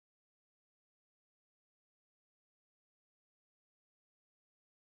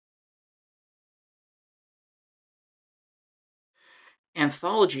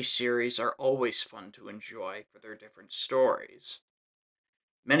Anthology series are always fun to enjoy for their different stories.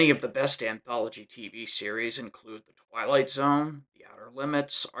 Many of the best anthology TV series include The Twilight Zone, The Outer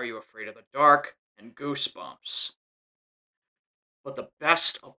Limits, Are You Afraid of the Dark, and Goosebumps. But the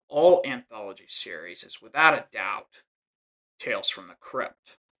best of all anthology series is without a doubt Tales from the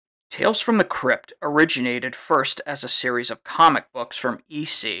Crypt. Tales from the Crypt originated first as a series of comic books from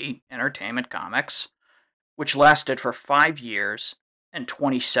EC, Entertainment Comics, which lasted for 5 years and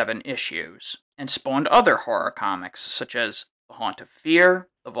 27 issues, and spawned other horror comics such as The Haunt of Fear,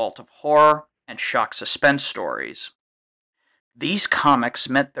 The Vault of Horror, and shock suspense stories. These comics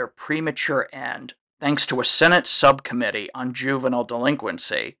met their premature end thanks to a Senate subcommittee on juvenile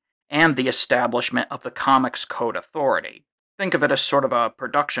delinquency and the establishment of the Comics Code Authority. Think of it as sort of a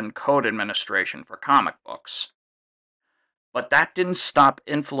production code administration for comic books. But that didn't stop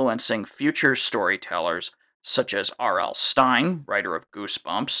influencing future storytellers such as R.L. Stine, writer of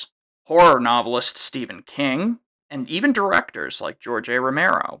Goosebumps, horror novelist Stephen King, and even directors like George A.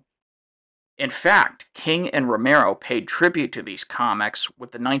 Romero. In fact, King and Romero paid tribute to these comics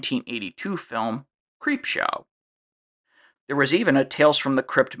with the 1982 film Creepshow. There was even a Tales from the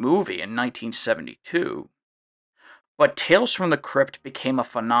Crypt movie in 1972. But Tales from the Crypt became a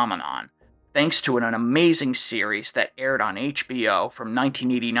phenomenon thanks to an amazing series that aired on HBO from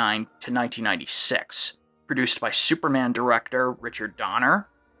 1989 to 1996, produced by Superman director Richard Donner,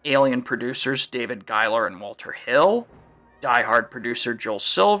 Alien producers David Giler and Walter Hill, Die Hard producer Joel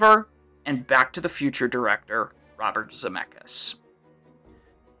Silver, and Back to the Future director Robert Zemeckis.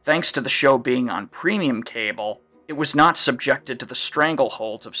 Thanks to the show being on premium cable, it was not subjected to the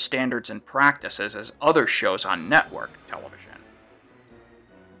strangleholds of standards and practices as other shows on network television.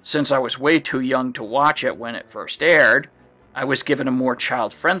 Since I was way too young to watch it when it first aired, I was given a more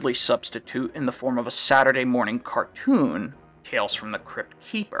child-friendly substitute in the form of a Saturday morning cartoon, Tales from the Crypt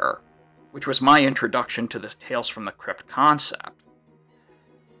Keeper, which was my introduction to the Tales from the Crypt concept.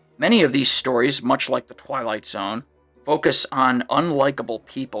 Many of these stories, much like The Twilight Zone, focus on unlikable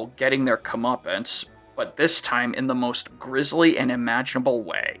people getting their comeuppance, but this time in the most grisly and imaginable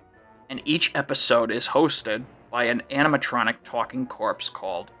way, and each episode is hosted by an animatronic talking corpse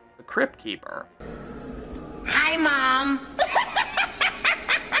called the Crypt Keeper. Hi, Mom!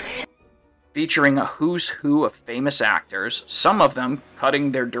 Featuring a who's who of famous actors, some of them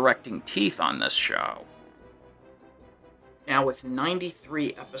cutting their directing teeth on this show. Now, with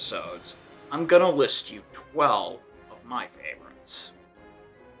 93 episodes, I'm gonna list you 12 of my favorites.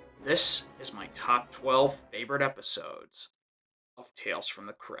 This is my top 12 favorite episodes of Tales from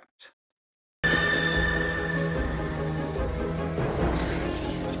the Crypt.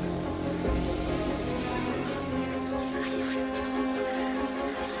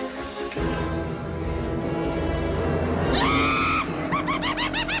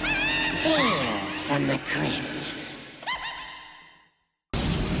 Tales from the Crypt.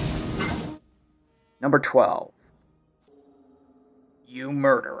 Number 12. You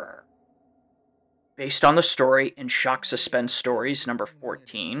Murderer. Based on the story in Shock Suspense Stories number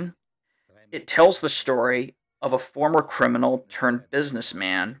 14, it tells the story of a former criminal turned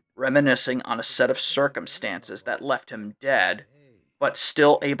businessman reminiscing on a set of circumstances that left him dead, but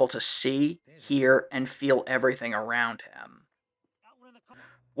still able to see, hear, and feel everything around him.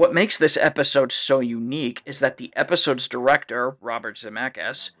 What makes this episode so unique is that the episode's director, Robert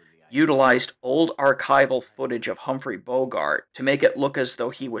Zemeckis, utilized old archival footage of Humphrey Bogart to make it look as though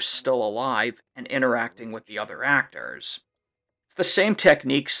he was still alive and interacting with the other actors. It's the same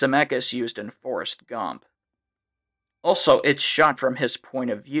technique Zemeckis used in Forrest Gump. Also, it's shot from his point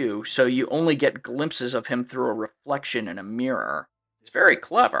of view, so you only get glimpses of him through a reflection in a mirror. It's very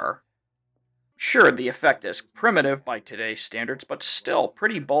clever. Sure, the effect is primitive by today's standards, but still,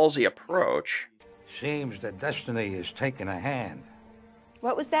 pretty ballsy approach. Seems that destiny is taking a hand.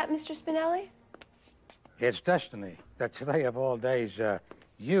 What was that, Mr. Spinelli? It's destiny that today of all days,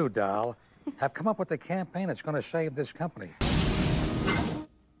 you, doll, have come up with a campaign that's going to save this company.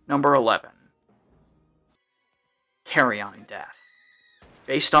 Number 11. Carry On Death.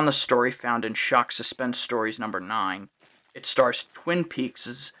 Based on the story found in Shock Suspense Stories number 9, it stars Twin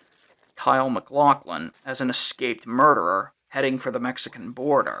Peaks' Kyle MacLachlan as an escaped murderer heading for the Mexican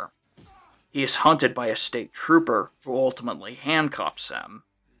border. He is hunted by a state trooper who ultimately handcuffs him.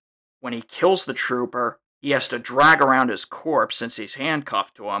 When he kills the trooper, he has to drag around his corpse since he's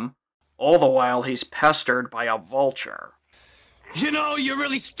handcuffed to him, all the while he's pestered by a vulture. You know, you're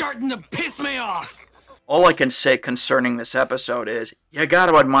really starting to piss me off! All I can say concerning this episode is, you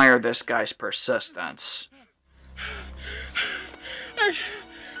gotta admire this guy's persistence.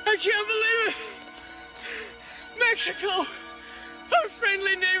 I can't believe it! Mexico! Our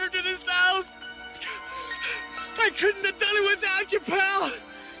friendly neighbor to the south. I couldn't have done it without you, pal.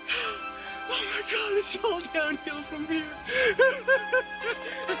 Oh my God, it's all downhill from here.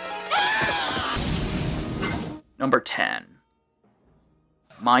 Number 10.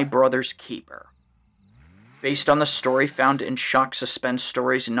 My Brother's Keeper. Based on the story found in Shock Suspense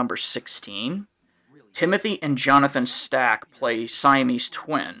Stories number 16, Timothy and Jonathan Stack play Siamese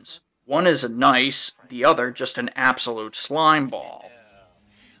twins. One is nice, the other just an absolute slimeball.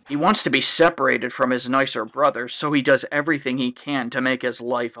 He wants to be separated from his nicer brother, so he does everything he can to make his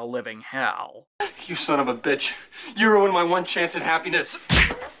life a living hell. You son of a bitch. You ruined my one chance at happiness.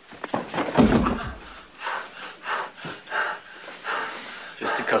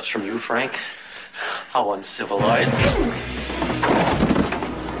 Fisticuffs from you, Frank? How uncivilized.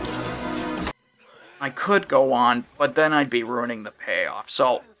 I could go on, but then I'd be ruining the payoff,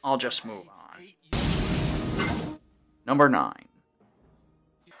 so I'll just move on. Number 9.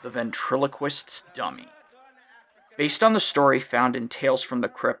 The Ventriloquist's Dummy. Based on the story found in Tales from the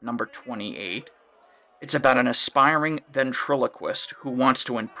Crypt number 28, it's about an aspiring ventriloquist who wants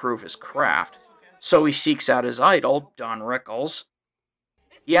to improve his craft, so he seeks out his idol, Don Rickles.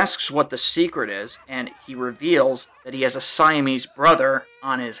 He asks what the secret is, and he reveals that he has a Siamese brother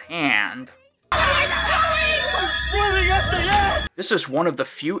on his hand. This is one of the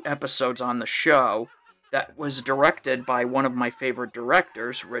few episodes on the show that was directed by one of my favorite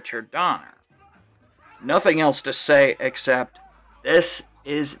directors, Richard Donner. Nothing else to say except, this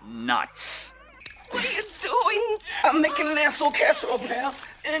is nuts. What are you doing? I'm making an asshole casserole, pal.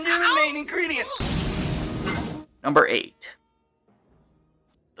 And you're the main ingredient. Number 8.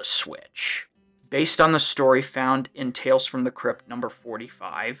 The Switch. Based on the story found in Tales from the Crypt number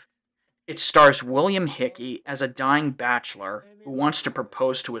 45, it stars William Hickey as a dying bachelor who wants to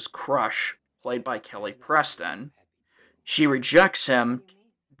propose to his crush, played by Kelly Preston. She rejects him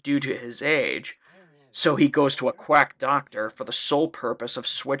due to his age, so he goes to a quack doctor for the sole purpose of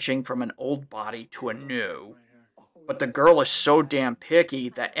switching from an old body to a new. But the girl is so damn picky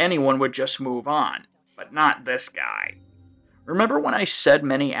that anyone would just move on, but not this guy. Remember when I said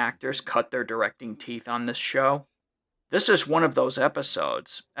many actors cut their directing teeth on this show? This is one of those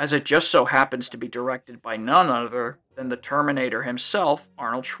episodes, as it just so happens to be directed by none other than the Terminator himself,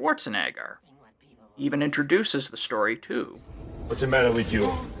 Arnold Schwarzenegger. He even introduces the story, too. What's the matter with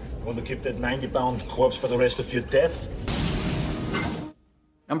you? Want to keep that 90-pound corpse for the rest of your death?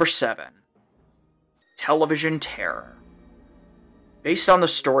 Number 7. Television Terror. Based on the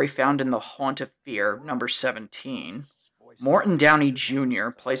story found in The Haunt of Fear, number 17, Morton Downey Jr.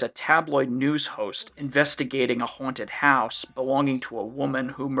 plays a tabloid news host investigating a haunted house belonging to a woman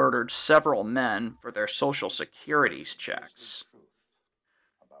who murdered several men for their Social Securities checks.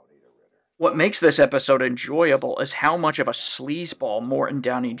 What makes this episode enjoyable is how much of a sleazeball Morton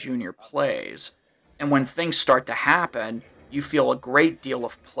Downey Jr. plays, and when things start to happen, you feel a great deal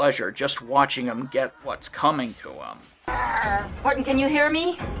of pleasure just watching him get what's coming to him. Morton, can you hear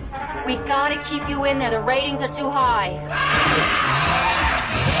me? We gotta keep you in there. The ratings are too high.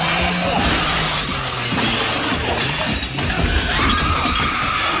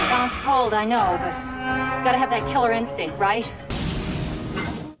 Sounds cold, I know, but you gotta have that killer instinct, right?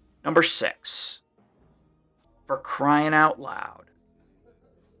 Number 6. For Crying Out Loud.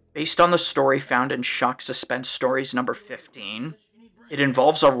 Based on the story found in Shock Suspense Stories number 15, it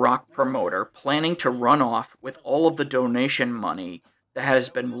involves a rock promoter planning to run off with all of the donation money that has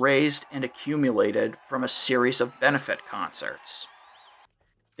been raised and accumulated from a series of benefit concerts.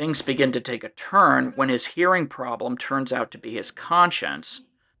 Things begin to take a turn when his hearing problem turns out to be his conscience,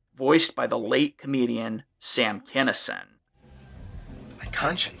 voiced by the late comedian Sam Kinison. My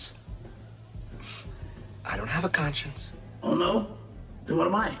conscience? I don't have a conscience. Oh no? Then what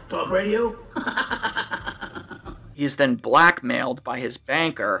am I? Talk radio? He is then blackmailed by his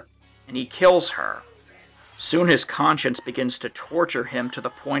banker, and he kills her. Soon his conscience begins to torture him to the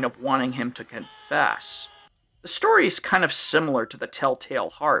point of wanting him to confess. The story is kind of similar to The Telltale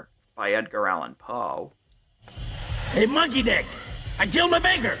Heart by Edgar Allan Poe. Hey, Monkey Dick! I killed my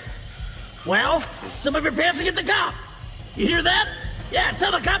banker! Well, some of your pants will get the cop! You hear that? Yeah,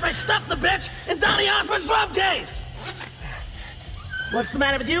 tell the cop I stuffed the bitch in Donny Osmond's drum case! What's the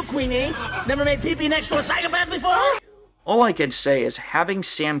matter with you, Queenie? Never made pee-pee next to a psychopath before? All I can say is having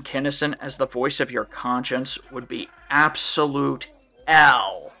Sam Kinison as the voice of your conscience would be absolute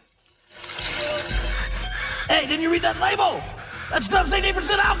L. Hey, didn't you read that label? That stuff's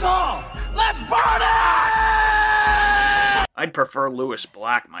 80% alcohol! Let's burn it! I'd prefer Lewis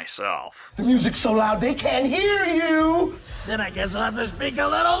Black myself. The music's so loud they can't hear you! Then I guess I'll have to speak a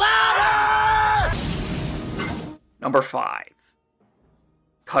little louder! Number 5.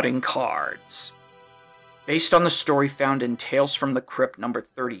 Cutting Cards. Based on the story found in Tales from the Crypt number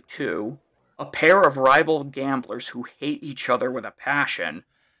 32, a pair of rival gamblers who hate each other with a passion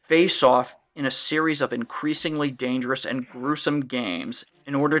face off in a series of increasingly dangerous and gruesome games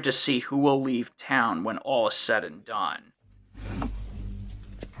in order to see who will leave town when all is said and done.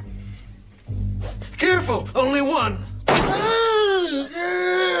 Careful! Only one!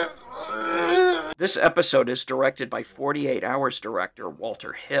 This episode is directed by 48 Hours director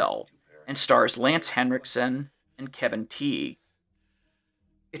Walter Hill and stars Lance Henriksen and Kevin Teague.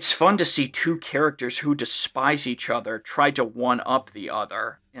 It's fun to see two characters who despise each other try to one-up the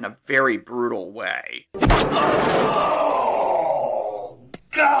other in a very brutal way. Oh,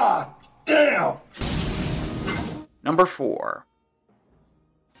 God damn! Number 4.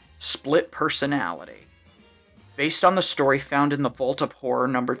 Split Personality. Based on the story found in the Vault of Horror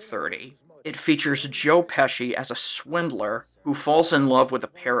number 30, it features Joe Pesci as a swindler who falls in love with a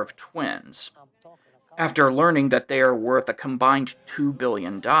pair of twins. After learning that they are worth a combined $2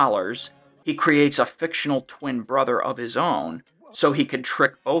 billion, he creates a fictional twin brother of his own so he could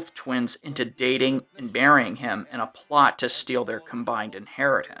trick both twins into dating and marrying him in a plot to steal their combined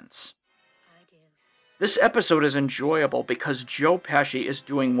inheritance. This episode is enjoyable because Joe Pesci is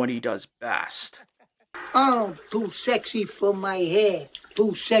doing what he does best. Oh, too sexy for my hair,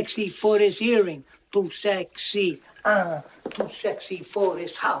 too sexy for this earring, too sexy for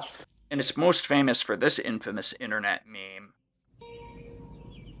this house. And it's most famous for this infamous internet meme.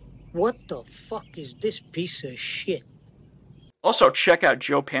 What the fuck is this piece of shit? Also, check out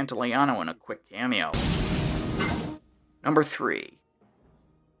Joe Pantoliano in a quick cameo. Number 3.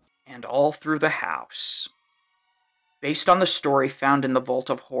 And All Through the House. Based on the story found in the Vault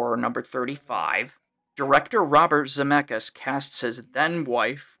of Horror number 35, director Robert Zemeckis casts his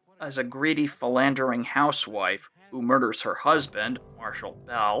then-wife as a greedy, philandering housewife who murders her husband, Marshall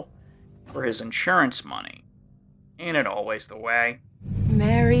Bell, for his insurance money. Ain't it always the way?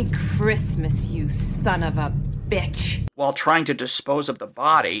 Merry Christmas, you son of a bitch. While trying to dispose of the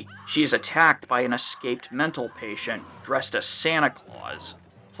body, she is attacked by an escaped mental patient dressed as Santa Claus,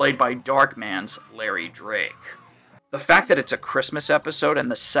 played by Darkman's Larry Drake. The fact that it's a Christmas episode and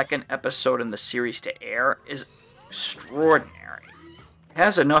the second episode in the series to air is extraordinary. It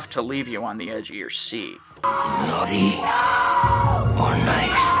has enough to leave you on the edge of your seat. Naughty or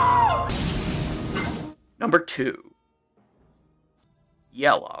nice? Number 2.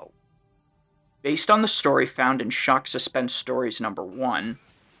 Yellow. Based on the story found in Shock Suspense Stories number 1,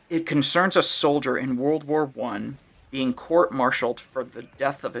 it concerns a soldier in World War I being court-martialed for the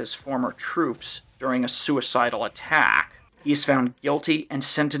death of his former troops during a suicidal attack. He is found guilty and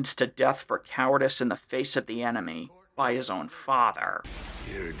sentenced to death for cowardice in the face of the enemy by his own father.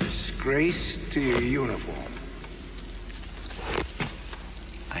 You're a disgrace to your uniform.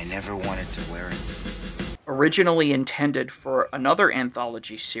 I never wanted to wear it. Originally intended for another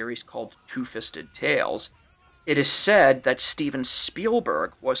anthology series called Two-Fisted Tales, it is said that Steven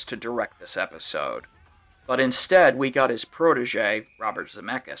Spielberg was to direct this episode, but instead we got his protege, Robert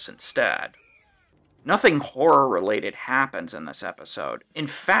Zemeckis, instead. Nothing horror-related happens in this episode. In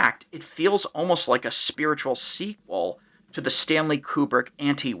fact, it feels almost like a spiritual sequel to the Stanley Kubrick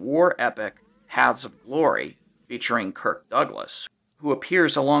anti-war epic Paths of Glory, featuring Kirk Douglas, who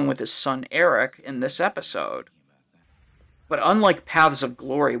appears along with his son Eric in this episode. But unlike Paths of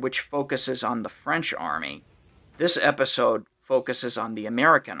Glory, which focuses on the French army, this episode focuses on the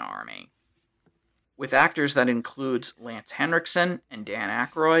American army. With actors that includes Lance Henriksen and Dan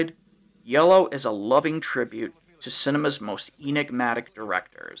Aykroyd, Yellow is a loving tribute to cinema's most enigmatic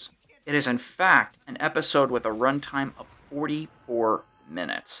directors. It is in fact an episode with a runtime of 44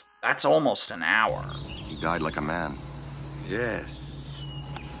 minutes. That's almost an hour. He died like a man. Yes.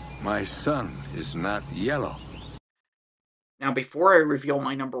 My son is not yellow. Now, before I reveal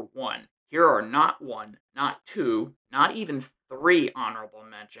my number 1, here are not 1, not 2, not even 3 honorable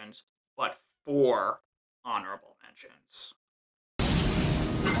mentions, but 4 honorable mentions.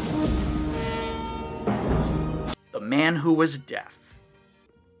 The Man Who Was Deaf.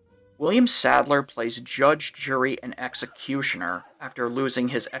 William Sadler plays judge, jury, and executioner after losing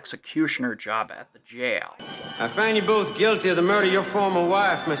his executioner job at the jail. I find you both guilty of the murder of your former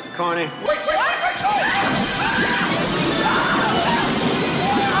wife, Mr. Carney.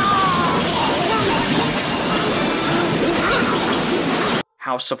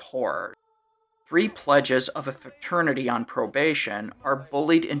 House of Horrors. 3 pledges of a fraternity on probation are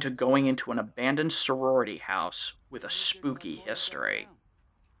bullied into going into an abandoned sorority house with a spooky history.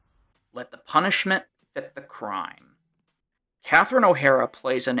 Let the punishment fit the crime. Catherine O'Hara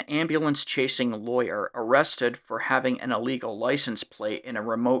plays an ambulance-chasing lawyer arrested for having an illegal license plate in a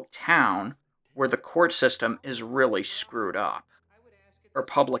remote town where the court system is really screwed up. Her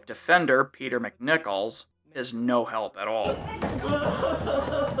public defender, Peter McNichols, is no help at all. Oh,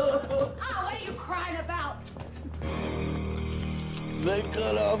 what are you crying about? They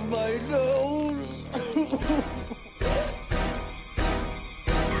cut off my nose.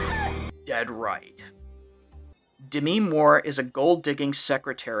 Dead right. Demi Moore is a gold-digging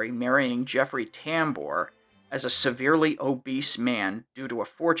secretary marrying Jeffrey Tambor as a severely obese man due to a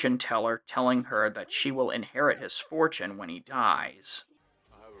fortune teller telling her that she will inherit his fortune when he dies.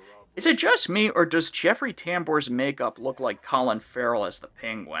 Is it just me, or does Jeffrey Tambor's makeup look like Colin Farrell as the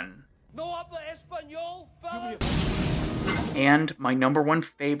Penguin? No habla español, fellas? And my number one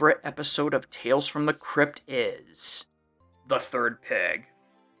favorite episode of Tales from the Crypt is The Third Pig.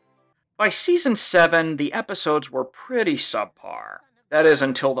 By season 7, the episodes were pretty subpar. That is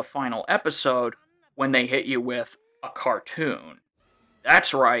until the final episode, when they hit you with a cartoon.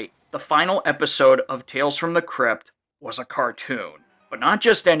 That's right, the final episode of Tales from the Crypt was a cartoon. But not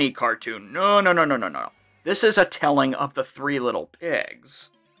just any cartoon. No. This is a telling of the Three Little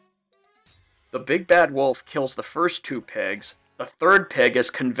Pigs. The big bad wolf kills the first 2 pigs. The third pig is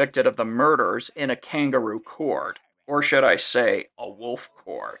convicted of the murders in a kangaroo court. Or should I say, a wolf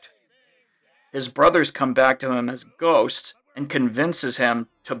court. His brothers come back to him as ghosts and convinces him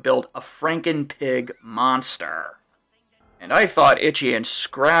to build a Franken-pig monster. And I thought Itchy and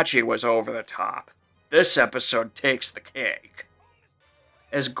Scratchy was over the top. This episode takes the cake.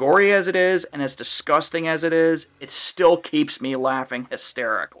 As gory as it is, and as disgusting as it is, it still keeps me laughing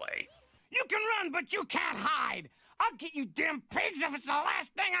hysterically. You can run, but you can't hide. I'll get you damn pigs if it's the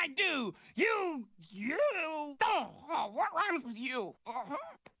last thing I do. You. Oh, what rhymes with you? I'm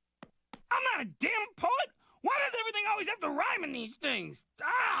not a damn poet. Why does everything always have to rhyme in these things?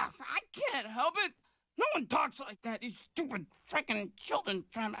 I can't help it. No one talks like that. These stupid frickin' children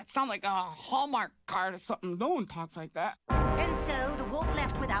trying to sound like a Hallmark card or something. No one talks like that. And so the wolf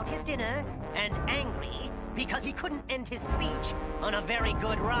left without his dinner, and angry because he couldn't end his speech on a very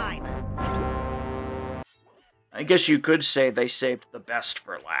good rhyme. I guess you could say they saved the best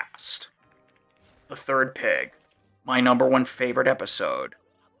for last. The Third Pig, my number one favorite episode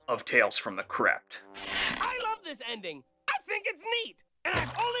of Tales from the Crypt. I love this ending. I think it's neat. And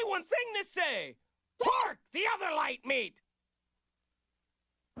I've only one thing to say. Pork, the other light meat.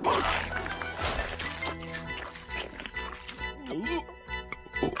 Ooh.